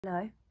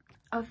Hello.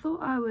 I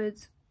thought I would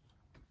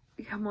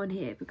come on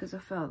here because I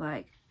felt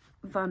like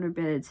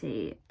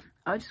vulnerability.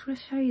 I just want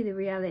to show you the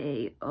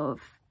reality of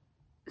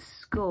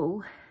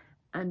school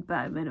and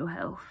bad mental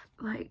health.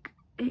 Like,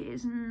 it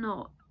is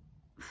not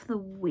for the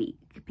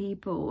weak,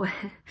 people.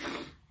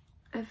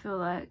 I feel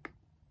like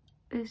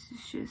this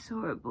is just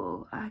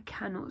horrible. I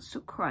cannot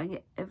stop crying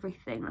at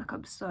everything. Like,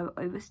 I'm so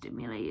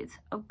overstimulated.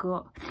 I've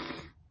got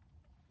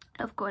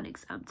an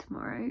exam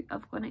tomorrow.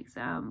 I've got an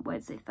exam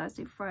Wednesday,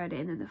 Thursday,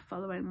 Friday, and then the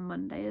following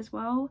Monday as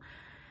well.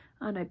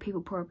 I know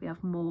people probably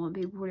have more, and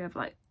people probably have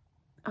like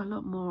a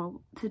lot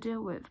more to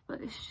deal with, but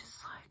it's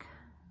just like,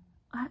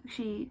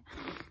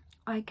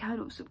 I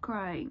cannot stop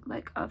crying.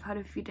 Like, I've had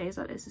a few days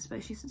like this,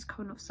 especially since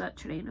coming off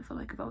sertraline. I feel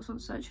like if I was on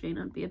sertraline,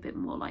 I'd be a bit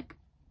more like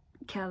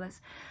careless.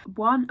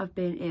 One, I've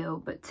been ill,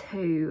 but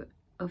two,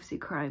 obviously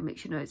crying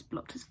makes your nose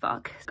blocked as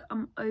fuck.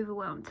 I'm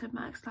overwhelmed to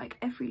max. Like,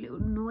 every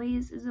little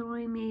noise is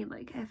annoying me.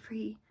 Like,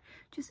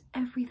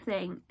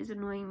 everything is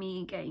annoying me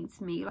and getting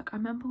to me. Like, I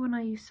remember when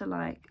I used to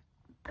like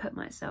put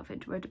myself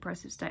into a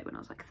depressive state when I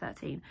was like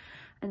 13,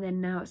 and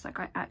then now it's like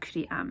I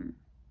actually am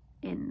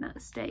in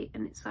that state,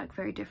 and it's like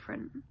very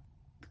different,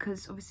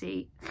 because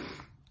obviously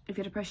if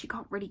you're depressed you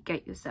can't really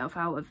get yourself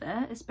out of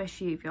it,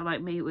 especially if you're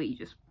like me where you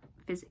just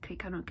physically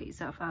cannot get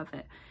yourself out of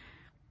it.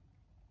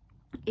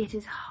 It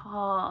is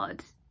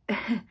hard.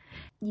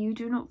 You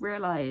do not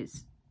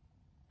realize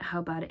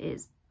how bad it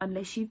is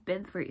unless you've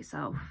been through it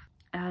yourself.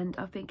 And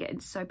I've been getting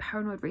so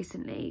paranoid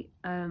recently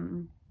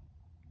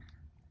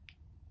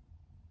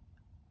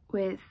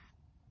with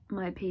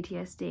my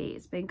PTSD.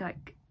 It's been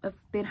like, I've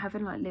been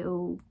having like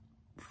little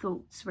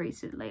thoughts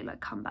recently like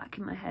come back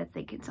in my head,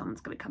 thinking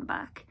someone's gonna come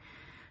back.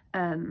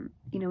 You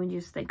know, when you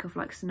just think of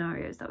like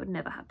scenarios that would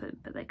never happen,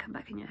 but they come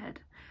back in your head.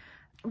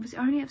 Obviously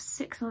I only have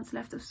 6 months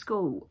left of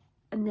school,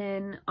 and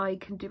then I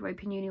can do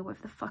open uni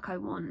whatever the fuck I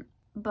want.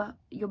 But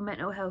your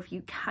mental health,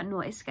 you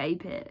cannot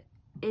escape it.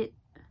 It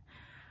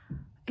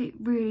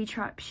really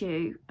traps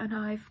you. And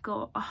I've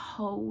got a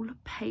whole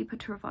paper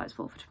to revise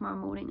for tomorrow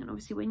morning. And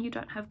obviously when you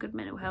don't have good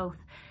mental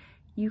health,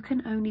 you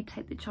can only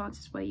take the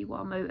chances where you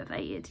are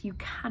motivated. You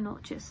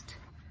cannot just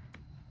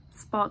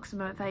spark some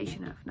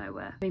motivation out of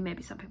nowhere. I mean,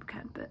 maybe some people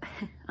can, but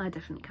I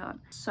definitely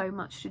can't. So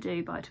much to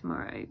do by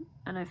tomorrow,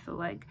 and I feel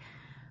like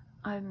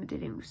I'm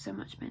dealing with so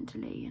much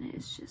mentally, and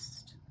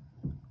it's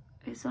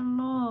a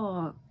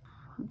lot.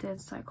 I'm doing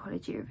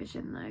psychology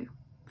revision though,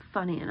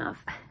 funny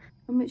enough.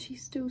 I'm actually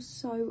still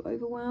so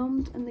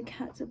overwhelmed, and the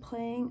cats are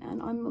playing,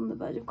 and I'm on the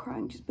verge of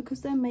crying just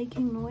because they're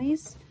making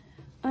noise,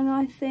 and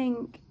I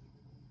think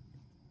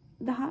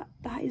that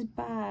is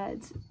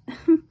bad.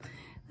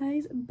 That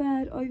is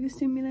bad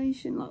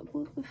overstimulation. Like,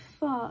 what the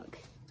fuck?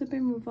 I've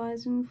been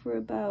revising for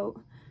about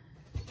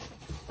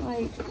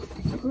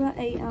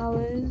 8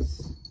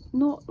 hours,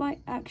 not like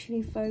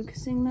actually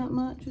focusing that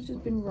much. I've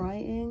just been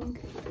writing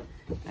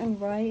and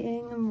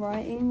writing and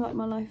writing, like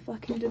my life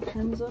fucking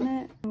depends on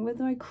it. And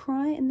whether I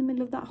cry in the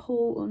middle of that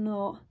hall or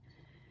not,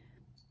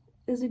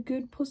 there's a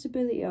good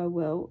possibility I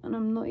will, and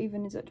I'm not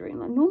even exaggerating.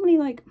 Like, normally,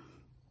 like,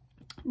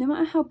 no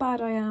matter how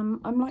bad I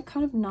am, I'm like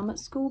kind of numb at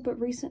school, but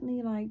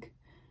recently, like,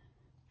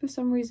 for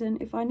some reason,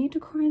 if I need to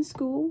cry in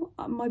school,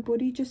 my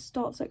body just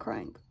starts like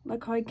crying.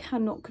 Like, I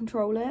cannot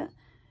control it.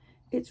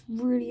 It's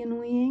really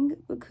annoying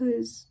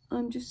because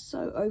I'm just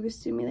so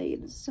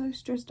overstimulated, so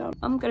stressed out.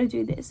 I'm gonna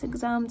do this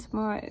exam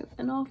tomorrow,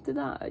 and after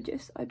that I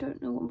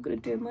don't know what I'm gonna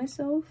do with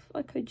myself.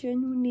 Like, I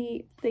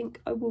genuinely think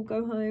I will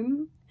go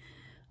home.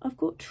 I've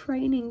got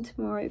training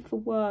tomorrow for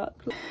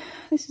work.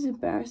 This is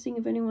embarrassing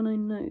if anyone I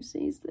know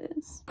sees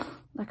this.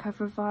 Like, I've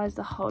revised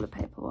the whole of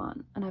paper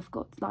 1, and I've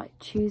got like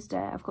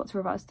Tuesday I've got to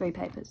revise 3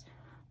 papers.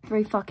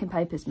 3 fucking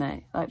papers,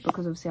 mate. Like,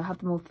 because obviously I have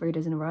them all 3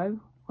 days in a row.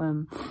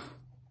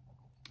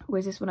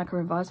 Whereas this one I can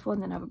revise for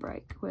and then have a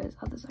break, whereas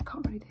others I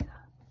can't really do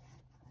that.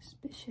 It's a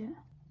bit shit.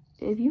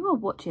 If you are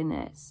watching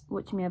this,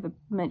 watching me have a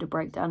mental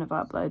breakdown if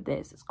I upload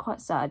this, it's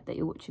quite sad that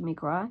you're watching me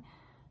cry.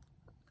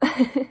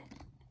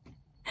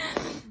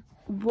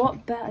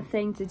 What better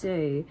thing to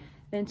do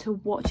than to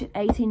watch an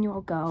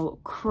 18-year-old girl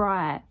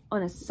cry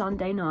on a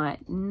Sunday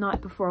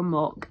night before a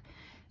mock.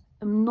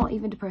 I'm not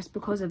even depressed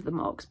because of the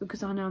mocks,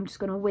 because I know I'm just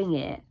going to wing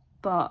it.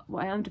 But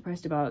what I am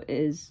depressed about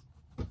is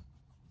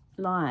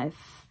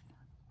life.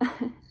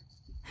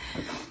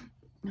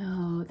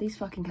 Oh, these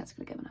fucking cats are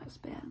gonna get my nose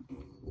bare.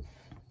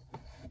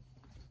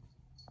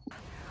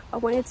 I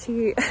wanted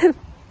to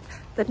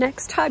the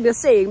next time you're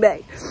seeing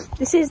me,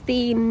 this is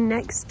the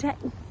next day.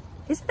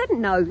 Is it?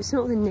 No, it's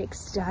not the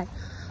next day.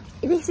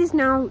 This is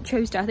now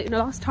Tuesday. I think the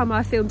last time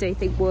I filmed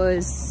anything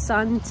was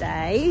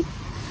Sunday,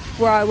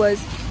 where I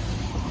was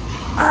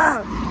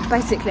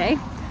basically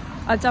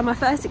I've done my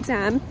first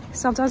exam,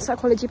 so I've done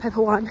psychology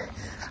paper 1.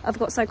 I've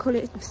got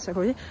psychology,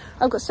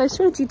 I've got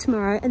sociology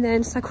tomorrow, and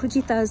then psychology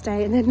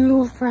Thursday, and then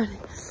law Friday.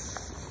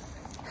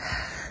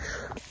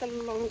 It's a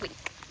long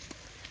week.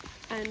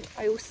 And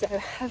I also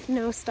have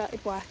now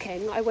started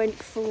working. I went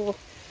for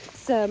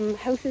some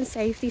health and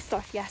safety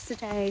stuff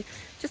yesterday.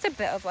 Just a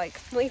bit of like,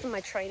 not even my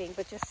training,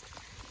 but just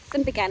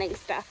some beginning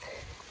stuff.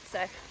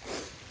 So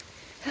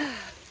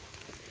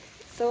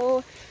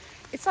So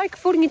it's like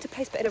falling into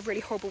place, but in a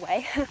really horrible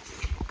way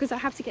because I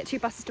have to get 2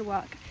 buses to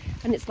work,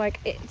 and it's like,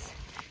 it's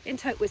in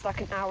total it's like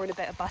an hour and a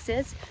bit of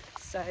buses.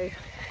 So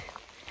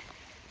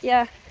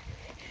yeah,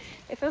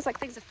 it feels like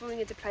things are falling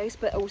into place,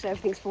 but also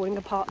everything's falling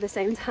apart at the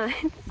same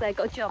time. So I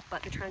got a job,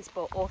 but the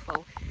transport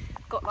awful.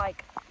 Got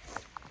like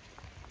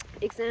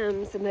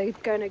exams and they're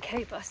going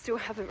okay, but I still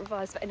haven't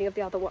revised for any of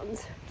the other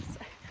ones, so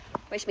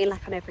wish me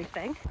luck on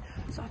everything.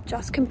 So I've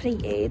just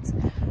completed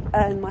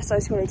my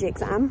sociology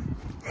exam.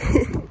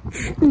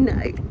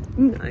 no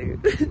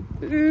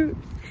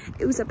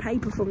it was a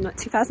paper from like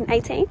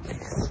 2018,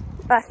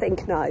 I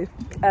think. No,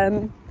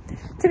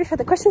 to be fair,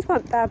 the questions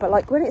weren't bad, but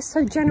like when it's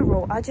so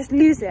general I just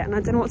lose it and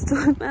I don't know what to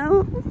talk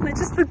about. I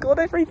just forgot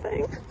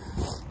everything.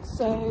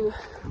 So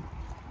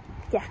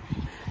yeah,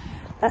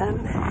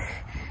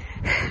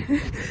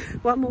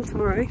 one more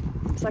tomorrow,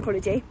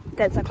 psychology,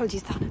 then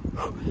psychology's done,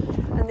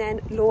 and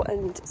then law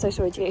and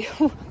sociology.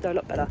 They're a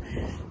lot better,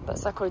 but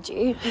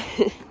psychology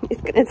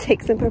is going to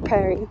take some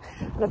preparing,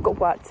 and I've got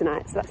work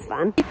tonight, so that's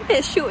fun.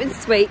 It's short and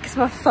sweet because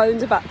my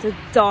phone's about to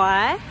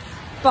die.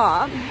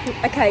 But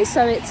okay,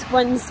 so it's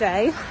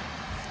Wednesday.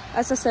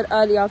 As I said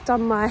earlier, I've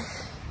done my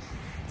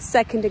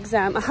 2nd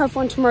exam. I have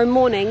one tomorrow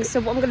morning, so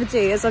what I'm going to do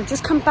is I've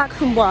just come back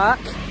from work.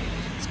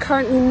 It's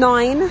currently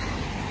 9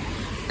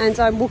 and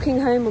I'm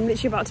walking home. I'm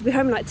literally about to be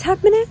home in like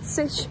 10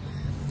 minutes-ish.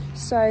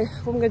 So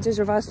what I'm going to do is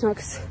revise tonight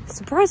because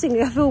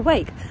surprisingly I feel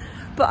awake.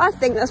 But I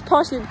think that's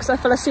partially because I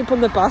fell asleep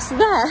on the bus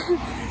there.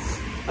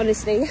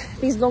 Honestly,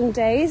 these long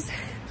days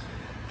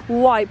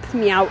wipe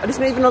me out. And it's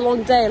not even a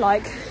long day,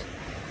 like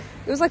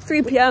it was like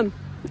 3 p.m.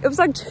 It was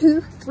like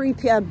 3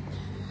 p.m.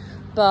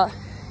 But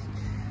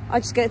I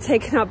just get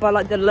taken out by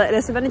like the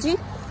littlest of energy.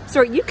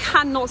 Sorry, you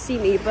cannot see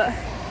me, but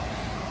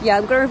yeah,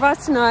 I'm gonna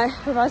revise tonight,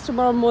 revise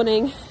tomorrow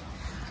morning.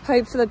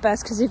 Hope for the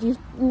best, because if you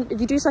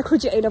do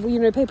psychology at A-level, you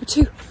know paper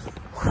 2.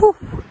 Whew.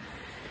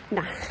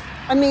 Nah,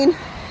 I mean,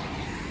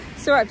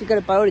 it's alright if you go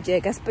to biology, I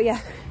guess, but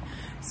yeah.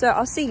 So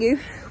I'll see you,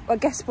 I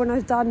guess, when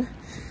I've done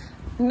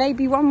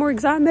maybe 1 more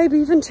exam, maybe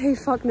even 2,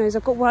 fuck knows.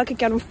 I've got work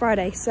again on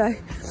Friday, so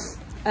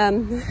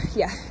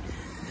yeah.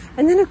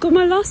 And then I've got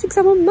my last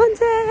exam on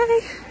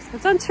Monday. So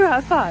I've done 2 out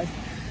of 5.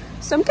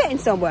 So I'm getting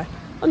somewhere.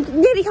 I'm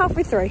nearly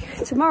halfway through.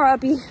 Tomorrow I'll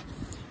be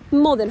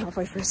more than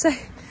halfway through, so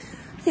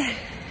yeah.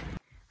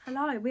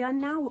 Hello, we are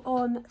now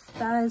on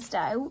Thursday.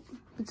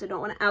 I do not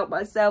want to out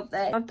myself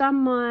there. I've done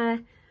my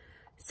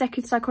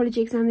 2nd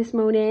psychology exam this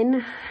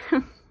morning.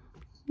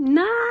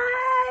 No!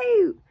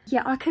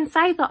 Yeah, I can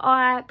say that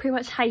I pretty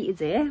much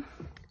hated it.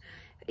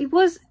 It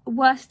was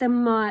worse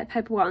than my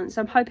paper 1,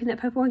 so I'm hoping that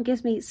paper 1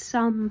 gives me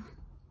something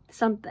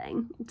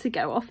to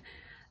go off.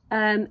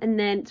 And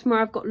then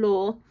tomorrow I've got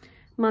law.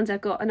 Monday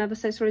I've got another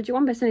sociology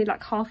one, but it's only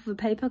like half of a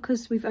paper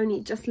because we've only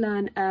just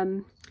learned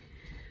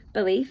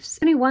beliefs.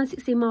 Only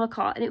 160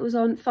 marker, and it was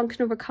on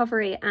functional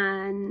recovery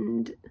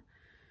and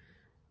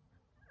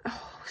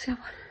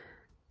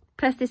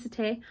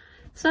plasticity.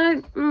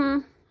 So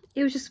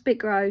it was just a bit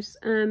gross.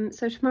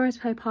 So tomorrow's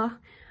paper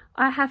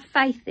I have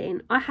faith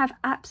in. I have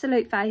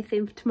absolute faith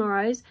in for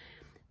tomorrow's.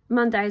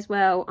 Monday as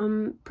well.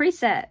 I'm pretty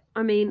set.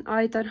 I mean,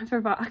 I don't have to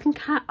revise.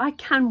 I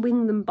can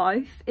wing them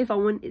both if I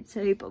wanted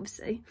to, but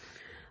obviously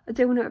I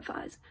do want to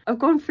revise. I've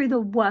gone through the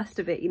worst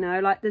of it, you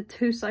know, like the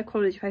 2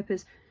 psychology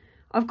papers.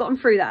 I've gotten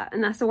through that,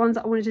 and that's the ones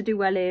that I wanted to do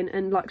well in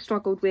and like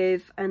struggled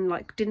with and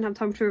like didn't have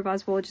time to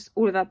revise for, just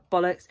all of that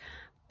bollocks.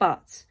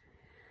 But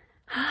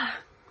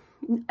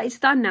it's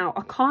done now.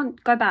 I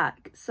can't go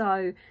back.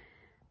 So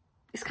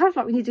it's kind of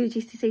like when you do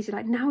GCSEs, you're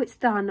like, now it's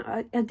done.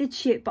 I did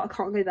shit, but I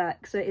can't go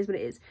back. So it is what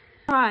it is.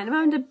 Right, I'm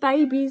having a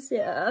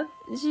babysitter.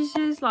 She's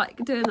just like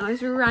doing the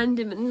most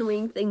random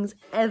annoying things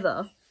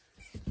ever.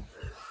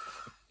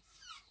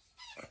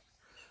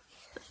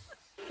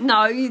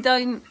 No, you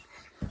don't.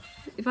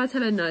 If I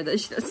tell her no, that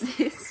she does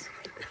this.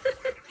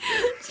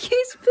 She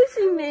keeps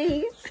pushing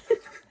me.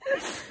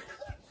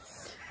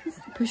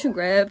 Push and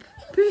grab.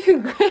 Push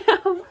and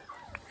grab.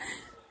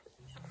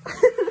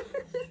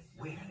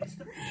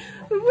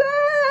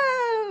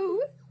 Whoa!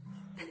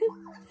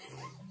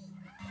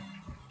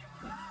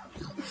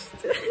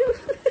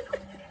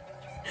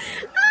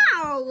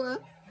 Ow!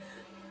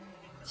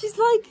 She's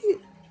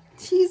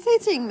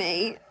hitting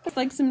me. It's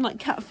like some like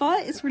cat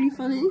fight. It's really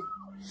funny.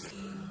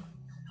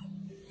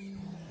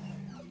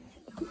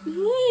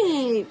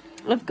 Hey,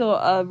 I've got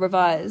a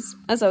revise.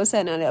 As I was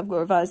saying earlier, I've got a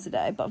revise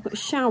today, but I've got a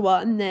shower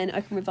and then I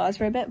can revise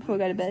for a bit before I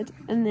go to bed,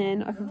 and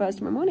then I can revise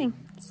tomorrow morning.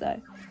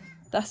 So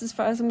that's as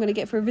far as I'm going to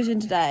get for revision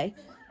today.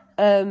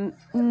 And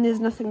there's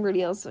nothing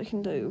really else I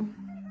can do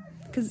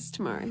because it's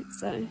tomorrow.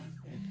 So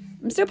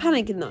I'm still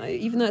panicking though,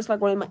 even though it's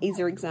like one of my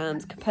easier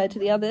exams compared to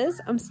the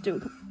others. I'm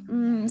still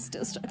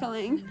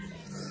struggling.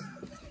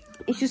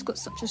 It's just got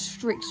such a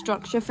strict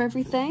structure for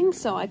everything,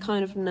 so I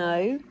kind of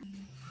know.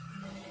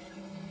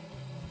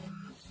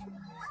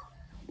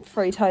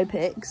 3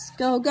 topics.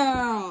 Go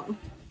girl!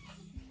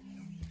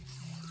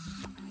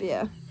 But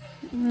yeah,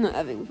 I'm not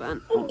having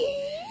fun. Oh,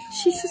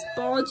 she's just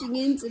barging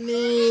into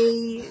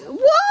me.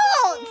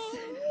 What?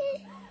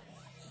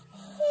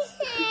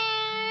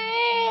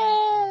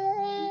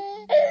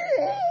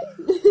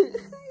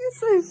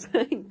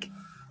 fake.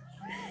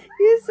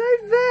 You're so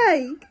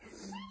fake.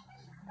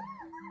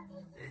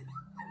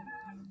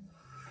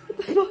 What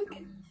the fuck?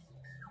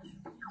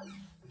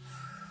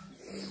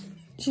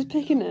 She's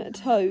picking at her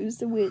toes,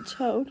 the weird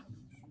child.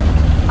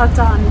 I've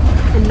done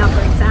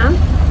another exam.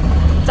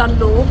 Done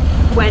law.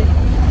 Went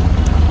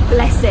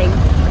blessing.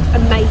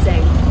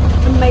 Amazing.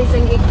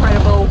 Amazing,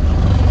 incredible.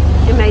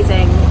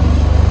 Amazing.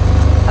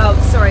 Oh,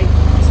 sorry,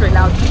 it's really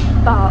loud.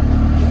 But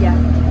yeah,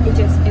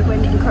 it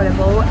went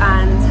incredible,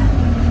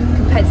 and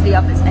compared to the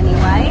others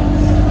anyway,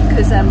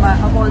 because my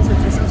other ones were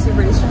just obviously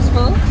really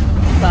stressful.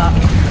 But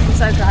I'm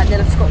so glad. Then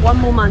I've just got one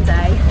more Monday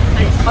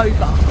and it's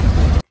over.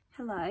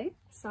 Hello.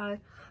 So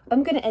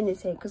I'm gonna end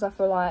this here because I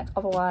feel like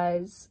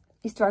otherwise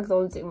it's dragged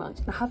on too much.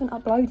 I haven't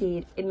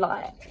uploaded in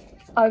like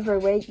over a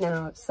week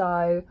now,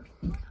 so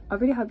I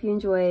really hope you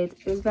enjoyed.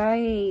 It was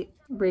very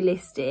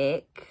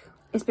realistic.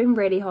 It's been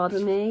really hard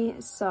on me,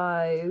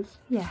 so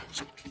yeah,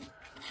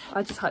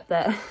 I just hope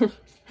that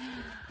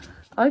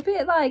I hope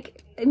it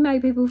like it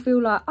made people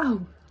feel like,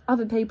 oh,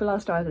 other people are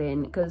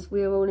struggling, because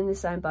we're all in the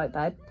same boat,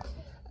 babe.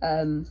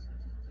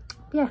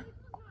 Yeah,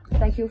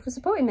 thank you all for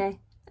supporting me,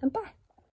 and bye.